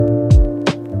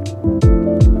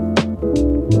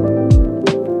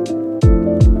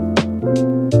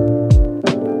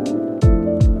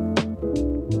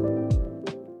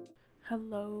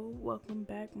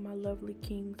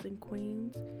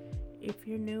If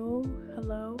you're new,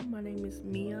 hello, my name is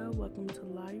Mia. Welcome to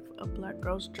Life, a Black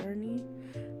Girl's Journey.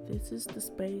 This is the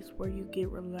space where you get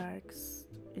relaxed,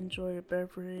 enjoy a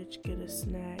beverage, get a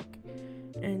snack,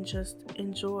 and just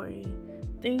enjoy.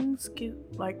 Things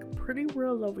get pretty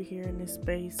real over here in this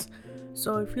space.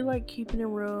 So if you like keeping it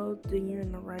real, then you're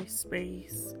in the right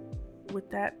space. With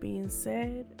that being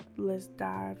said, let's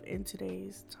dive into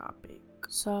today's topic.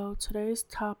 So today's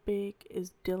topic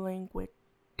is dealing with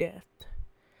death.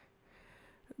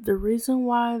 The reason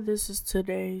why this is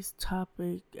today's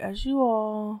topic, as you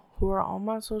all who are on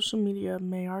my social media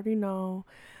may already know,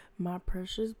 my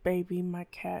precious baby, my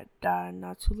cat, died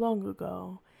not too long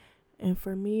ago. And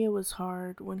for me, it was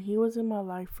hard when he was in my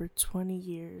life for 20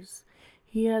 years.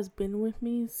 He has been with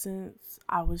me since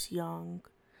I was young.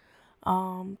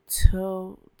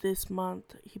 Till this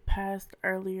month. He passed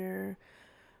earlier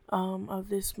of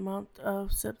this month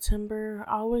of September.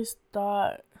 I always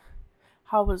thought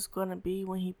how it was going to be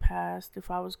when he passed,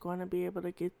 if I was going to be able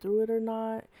to get through it or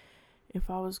not, if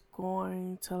I was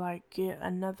going to get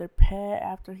another pet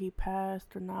after he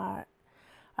passed or not.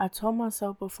 I told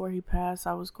myself before he passed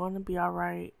I was going to be all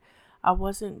right. I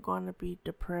wasn't going to be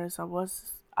depressed. I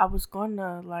was going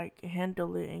to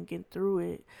handle it and get through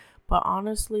it. But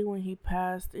honestly, when he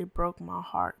passed, it broke my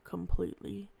heart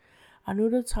completely. I knew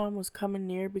the time was coming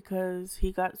near because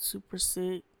he got super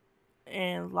sick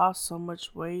and lost so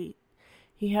much weight.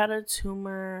 He had a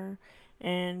tumor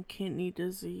and kidney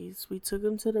disease. We took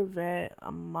him to the vet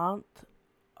a month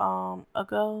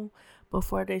ago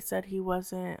before they said he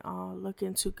wasn't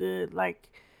looking too good.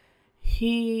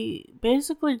 He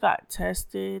basically got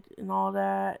tested and all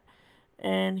that,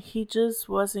 and he just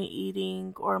wasn't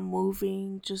eating or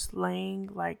moving, just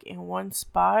laying in one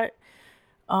spot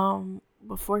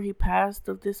before he passed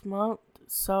of this month.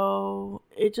 So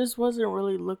it just wasn't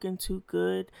really looking too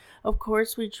good. Of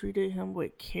course, we treated him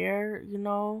with care,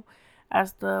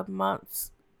 as the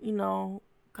months,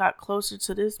 got closer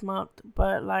to this month.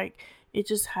 But it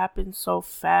just happened so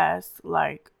fast,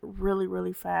 really,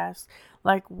 really fast.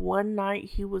 One night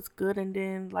he was good, and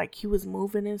then he was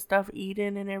moving and stuff,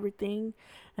 eating and everything.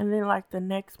 And then the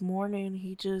next morning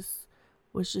he just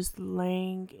was just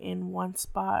laying in one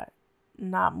spot,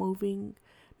 not moving,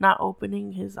 not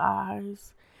opening his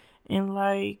eyes. And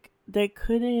they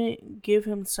couldn't give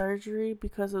him surgery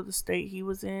because of the state he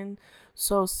was in.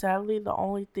 So sadly, the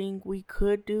only thing we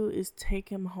could do is take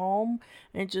him home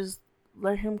and just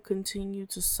let him continue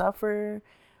to suffer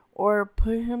or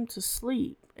put him to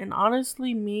sleep. And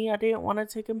honestly, I didn't want to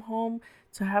take him home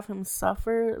to have him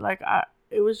suffer.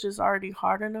 It was just already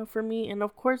hard enough for me. And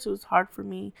of course, it was hard for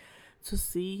me to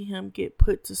see him get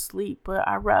put to sleep, but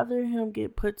I'd rather him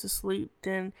get put to sleep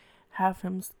than have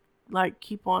him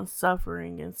keep on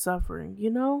suffering and suffering.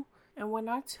 And when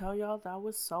I tell y'all that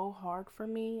was so hard for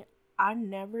me, I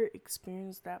never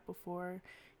experienced that before.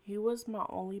 He was my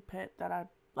only pet that I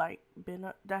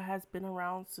that has been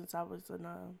around since I was an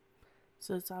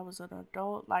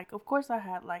adult. Of course I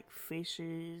had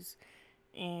fishes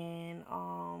and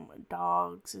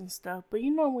dogs and stuff, but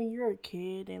when you're a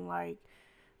kid and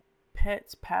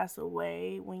pets pass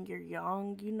away when you're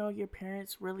young, your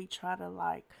parents really try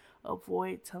to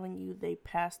avoid telling you they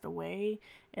passed away.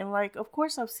 And of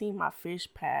course I've seen my fish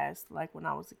pass when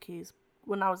I was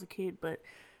a kid, but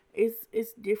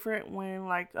it's different when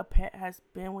a pet has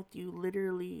been with you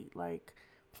literally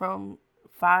from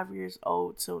 5 years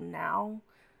old till now.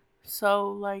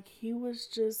 So he was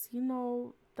just,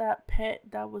 that pet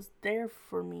that was there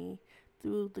for me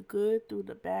through the good, through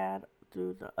the bad,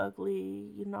 through the ugly,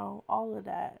 all of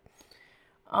that.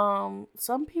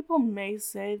 Some people may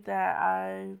say that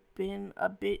I've been a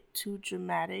bit too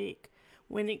dramatic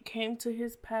when it came to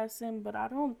his passing, but I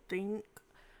don't think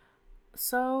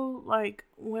so.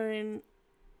 When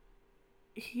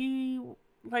he,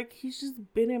 he's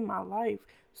just been in my life,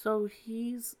 so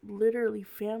he's literally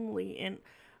family, and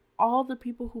all the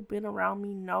people who've been around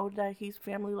me know that he's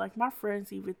family. My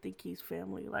friends even think he's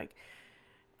family.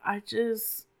 I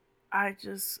just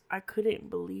I couldn't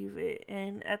believe it.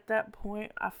 And at that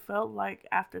point, I felt like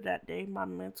after that day, my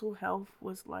mental health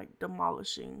was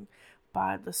demolishing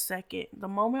by the second. The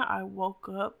moment I woke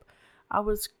up, I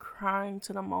was crying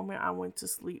to the moment I went to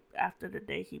sleep after the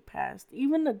day he passed.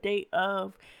 Even the day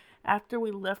of, after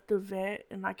we left the vet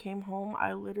and I came home,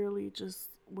 I literally just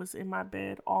was in my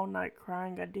bed all night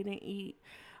crying. I didn't eat.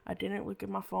 I didn't look at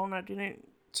my phone. I didn't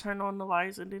turn on the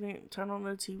lights. I didn't turn on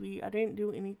the TV. I didn't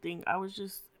do anything. I was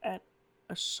just at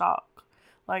a shock.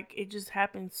 It just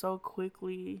happened so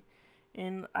quickly,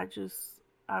 and I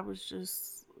was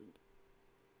just,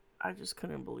 I just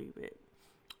couldn't believe it.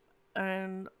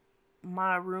 And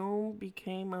my room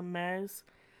became a mess.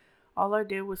 All I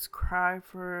did was cry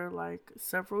for like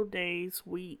several days,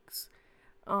 weeks.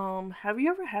 Have you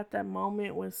ever had that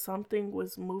moment when something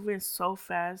was moving so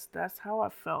fast? That's how I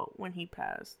felt when he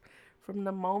passed. From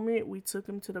the moment we took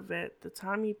him to the vet, the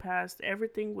time he passed,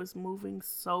 everything was moving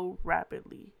so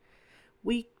rapidly.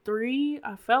 Week 3,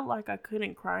 I felt like I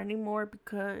couldn't cry anymore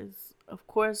because, of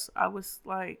course, I was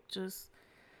like just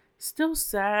still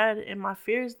sad, and my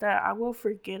fear is that I will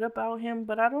forget about him,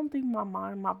 but I don't think my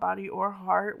mind, my body, or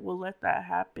heart will let that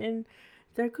happen.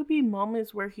 There could be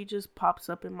moments where he just pops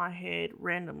up in my head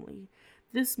randomly.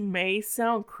 This may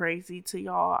sound crazy to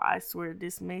y'all. I swear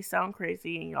this may sound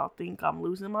crazy and y'all think I'm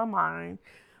losing my mind.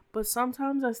 But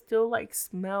sometimes I still like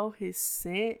smell his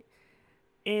scent,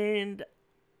 and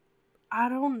I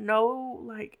don't know,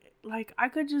 like I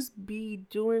could just be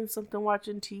doing something,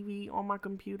 watching TV on my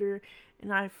computer,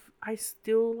 and I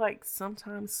still like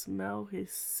sometimes smell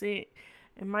his scent.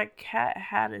 And my cat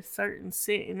had a certain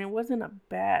scent, and it wasn't a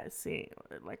bad scent,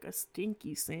 like a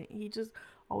stinky scent. He just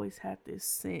always had this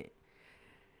scent,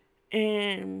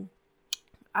 and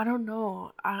I don't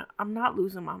know. I'm not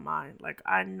losing my mind. Like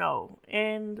I know,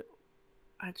 and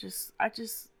I just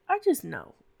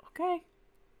know. Okay.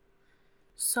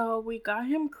 So we got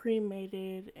him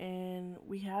cremated and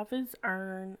we have his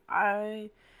urn. I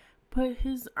put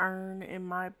his urn in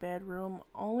my bedroom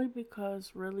only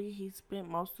because really he spent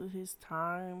most of his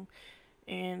time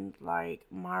in like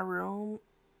my room.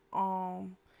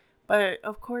 Um but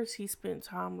of course he spent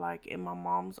time like in my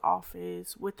mom's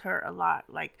office with her a lot.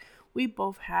 Like we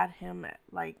both had him at,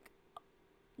 like,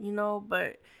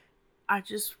 but I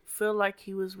just feel like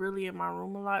he was really in my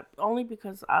room a lot only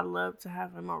because I love to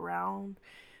have him around.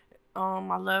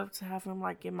 I love to have him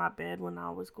like in my bed when I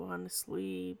was going to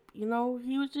sleep. He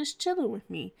was just chilling with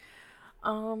me.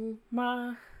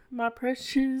 My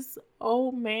precious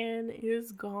old man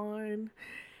is gone,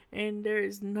 and there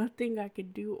is nothing I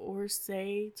could do or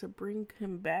say to bring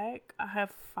him back. I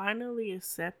have finally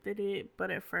accepted it, but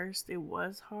at first it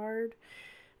was hard.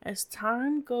 As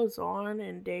time goes on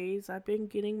and days, I've been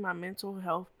getting my mental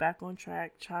health back on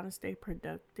track, trying to stay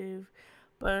productive.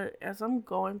 But as I'm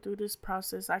going through this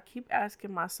process, I keep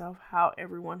asking myself how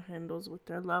everyone handles with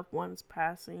their loved ones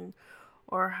passing,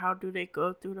 or how do they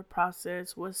go through the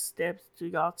process? What steps do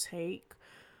y'all take?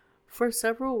 For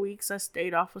several weeks, I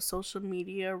stayed off of social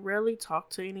media, rarely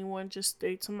talked to anyone, just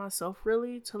stayed to myself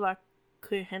really till I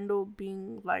could handle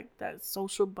being like that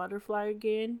social butterfly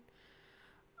again.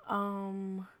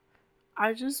 Um,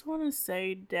 I just want to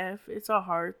say death is a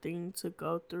hard thing to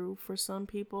go through for some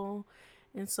people.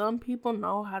 And some people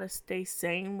know how to stay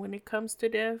sane when it comes to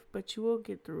death, but you will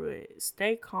get through it.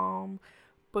 Stay calm,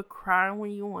 but cry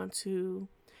when you want to.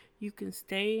 You can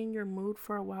stay in your mood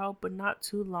for a while, but not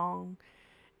too long.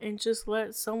 And just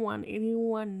let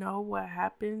anyone know what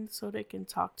happened so they can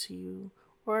talk to you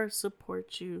or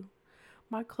support you.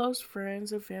 My close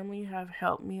friends and family have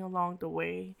helped me along the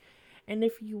way. And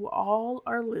if you all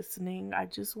are listening, I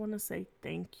just want to say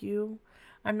thank you.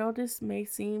 I know this may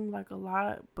seem like a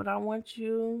lot, but I want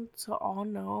you to all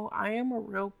know I am a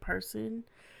real person.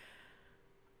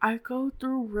 I go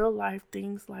through real life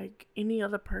things like any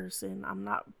other person. I'm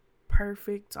not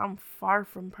perfect. I'm far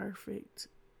from perfect.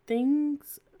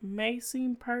 Things may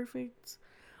seem perfect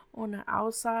on the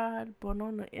outside, but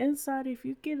on the inside, if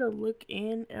you get a look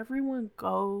in, everyone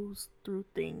goes through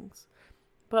things.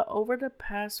 But over the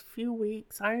past few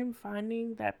weeks, I am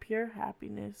finding that pure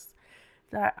happiness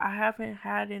that I haven't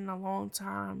had in a long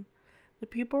time. The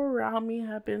people around me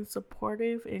have been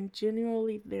supportive and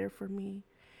genuinely there for me,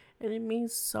 and it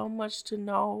means so much to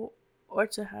know or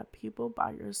to have people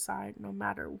by your side no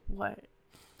matter what.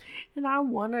 And I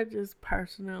want to just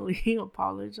personally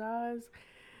apologize.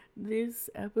 This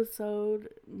episode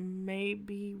may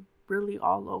be really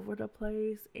all over the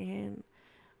place, and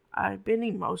I've been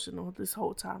emotional this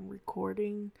whole time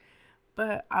recording,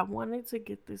 but I wanted to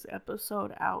get this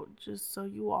episode out just so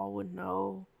you all would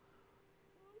know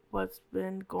what's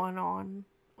been going on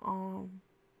um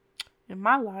in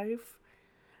my life.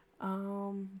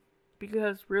 Um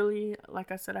because really,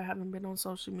 like I said, I haven't been on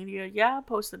social media. Yeah, I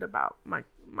posted about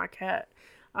my cat.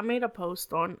 I made a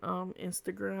post on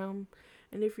Instagram,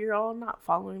 and if you're all not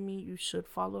following me, you should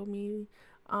follow me.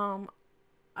 Um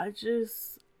I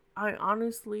just I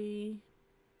honestly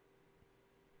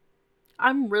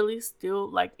I'm really still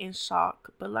like in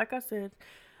shock. But like I said,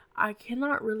 I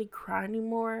cannot really cry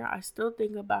anymore. I still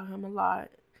think about him a lot.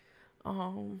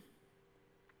 Um,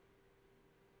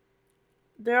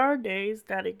 there are days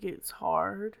that it gets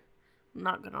hard. I'm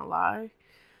not gonna lie.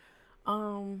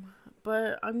 Um,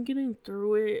 but I'm getting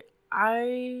through it.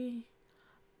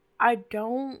 I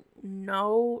don't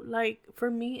know. Like,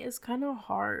 for me, it's kind of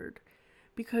hard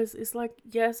because it's like,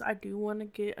 yes, I do want to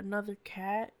get another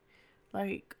cat,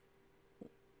 like,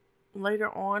 later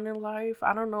on in life.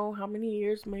 I don't know how many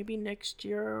years, maybe next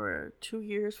year or 2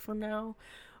 years from now.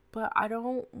 But I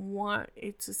don't want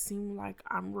it to seem like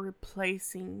I'm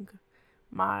replacing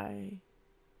my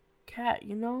cat,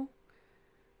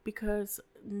 because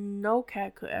no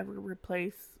cat could ever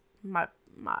replace my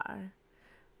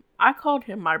I called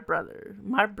him my brother.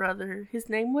 My brother, his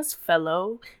name was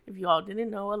Fellow. If y'all didn't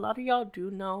know, a lot of y'all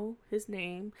do know his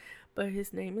name, but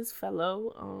his name is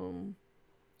Fellow.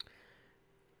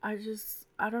 I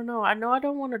don't know. I know I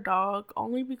don't want a dog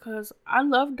only because I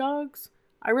love dogs.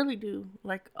 I really do.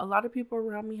 Like, a lot of people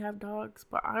around me have dogs,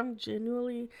 but I'm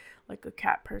genuinely like a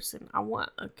cat person. I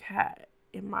want a cat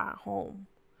in my home.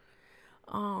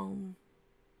 Um,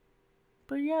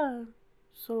 but yeah.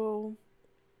 So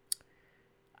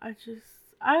I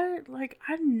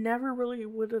never really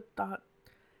would have thought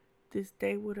this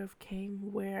day would have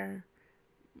came where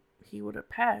he would have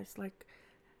passed. Like,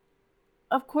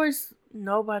 of course,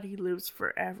 nobody lives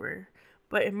forever.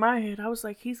 But in my head, I was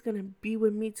like, he's gonna be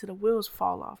with me till the wheels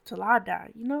fall off, till I die.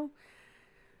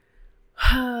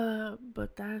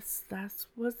 But that's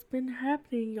what's been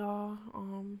happening, y'all.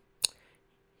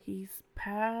 He's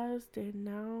passed, and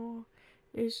now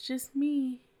it's just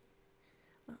me,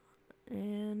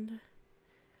 and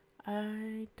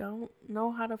I don't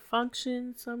know how to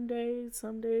function some days.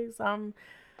 Some days I'm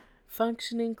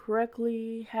functioning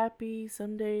correctly, happy.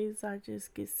 Some days I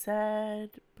just get sad,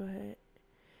 but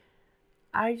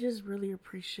I just really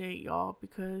appreciate y'all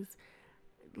because,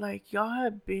 like, y'all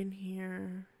have been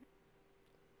here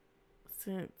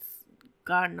since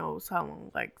God knows how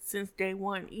long, like, since day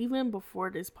one, even before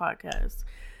this podcast.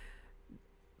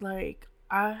 Like,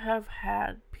 I have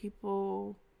had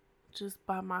people just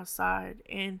by my side,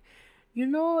 and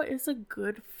it's a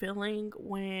good feeling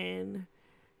when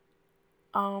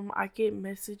I get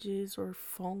messages or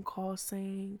phone calls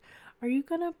saying, "Are you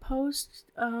gonna post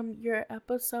your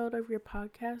episode of your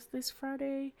podcast this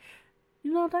Friday?"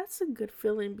 That's a good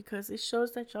feeling because it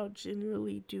shows that y'all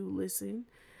genuinely do listen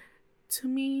to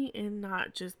me and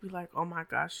not just be like, "Oh my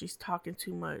gosh, she's talking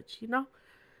too much."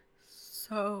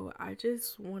 So I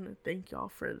just want to thank y'all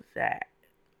for that.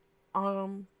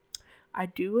 I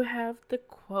do have the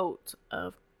quote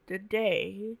of the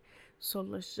day. So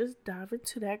let's just dive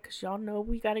into that because y'all know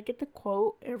we got to get the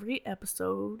quote every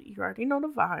episode. You already know the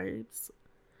vibes.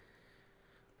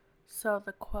 So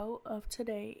the quote of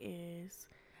today is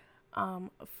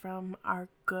from our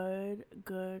good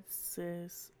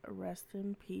sis, rest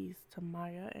in peace, to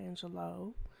Maya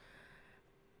Angelou.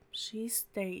 She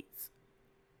states,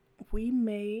 "We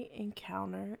may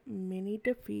encounter many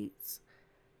defeats,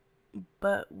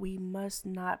 but we must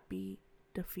not be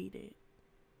defeated."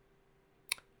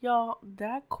 Y'all,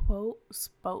 that quote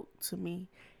spoke to me.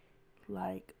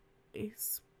 Like, it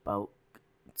spoke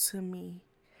to me.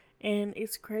 And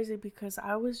it's crazy because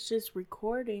I was just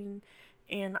recording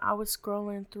and I was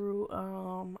scrolling through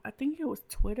I think it was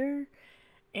Twitter,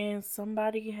 and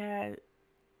somebody had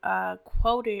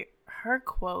quoted her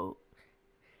quote,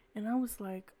 and I was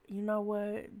like, you know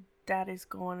what? That is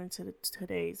going into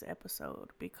today's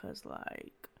episode because,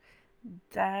 like,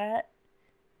 that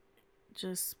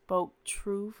just spoke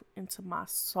truth into my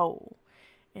soul.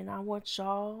 And I want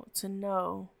y'all to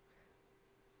know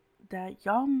that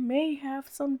y'all may have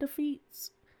some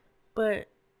defeats, but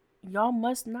y'all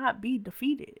must not be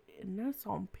defeated. And that's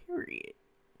on period.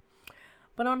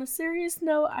 But on a serious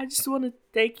note, I just want to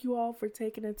thank you all for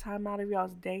taking the time out of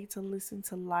y'all's day to listen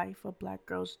to Life, a Black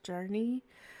Girl's Journey.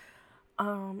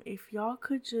 If y'all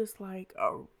could just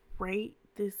rate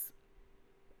this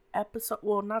episode,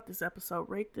 well, not this episode,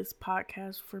 rate this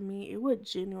podcast for me, it would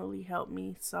genuinely help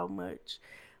me so much.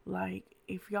 Like,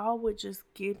 if y'all would just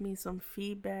give me some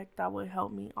feedback, that would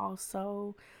help me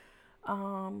also.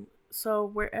 So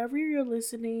wherever you're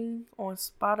listening, on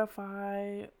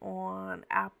Spotify, on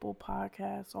Apple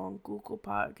Podcasts, on Google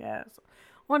Podcasts,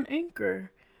 on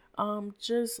Anchor,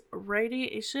 just rate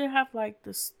it. It should have like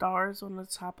the stars on the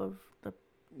top of the,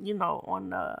 on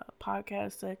the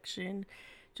podcast section.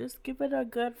 Just give it a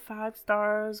good 5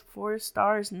 stars, 4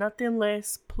 stars, nothing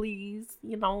less, please.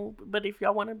 But if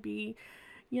y'all want to be,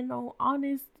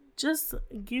 honest, just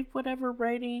give whatever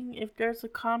rating. If there's a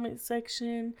comment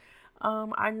section,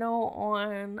 I know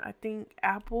on, I think,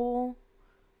 Apple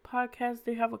Podcasts,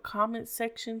 they have a comment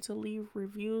section to leave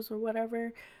reviews or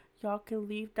whatever. Y'all can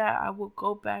leave that. I will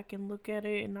go back and look at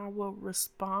it and I will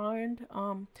respond.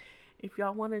 If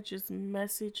y'all want to just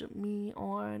message me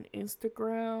on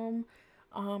Instagram,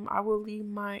 I will leave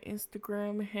my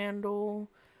Instagram handle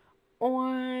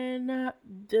on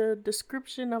the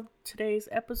description of today's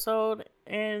episode,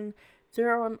 and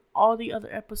they're on all the other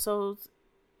episodes.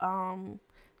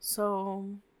 So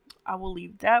I will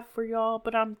leave that for y'all.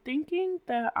 But I'm thinking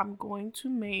that I'm going to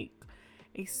make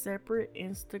a separate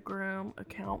Instagram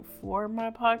account for my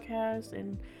podcast,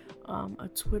 and a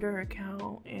Twitter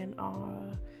account, and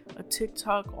a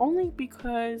TikTok, only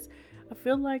because I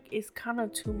feel like it's kind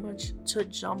of too much to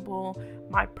jumble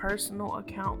my personal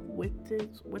account with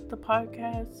the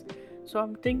podcast. So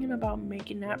I'm thinking about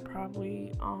making that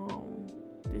probably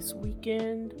this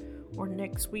weekend or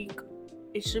next week.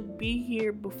 It should be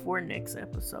here before next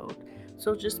episode.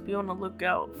 So just be on the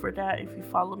lookout for that if you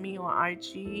follow me on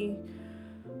IG.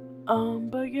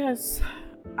 But yes,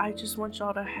 I just want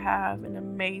y'all to have an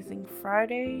amazing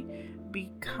Friday. Be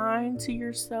kind to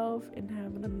yourself and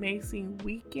have an amazing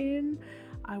weekend.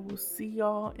 I will see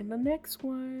y'all in the next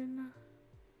one.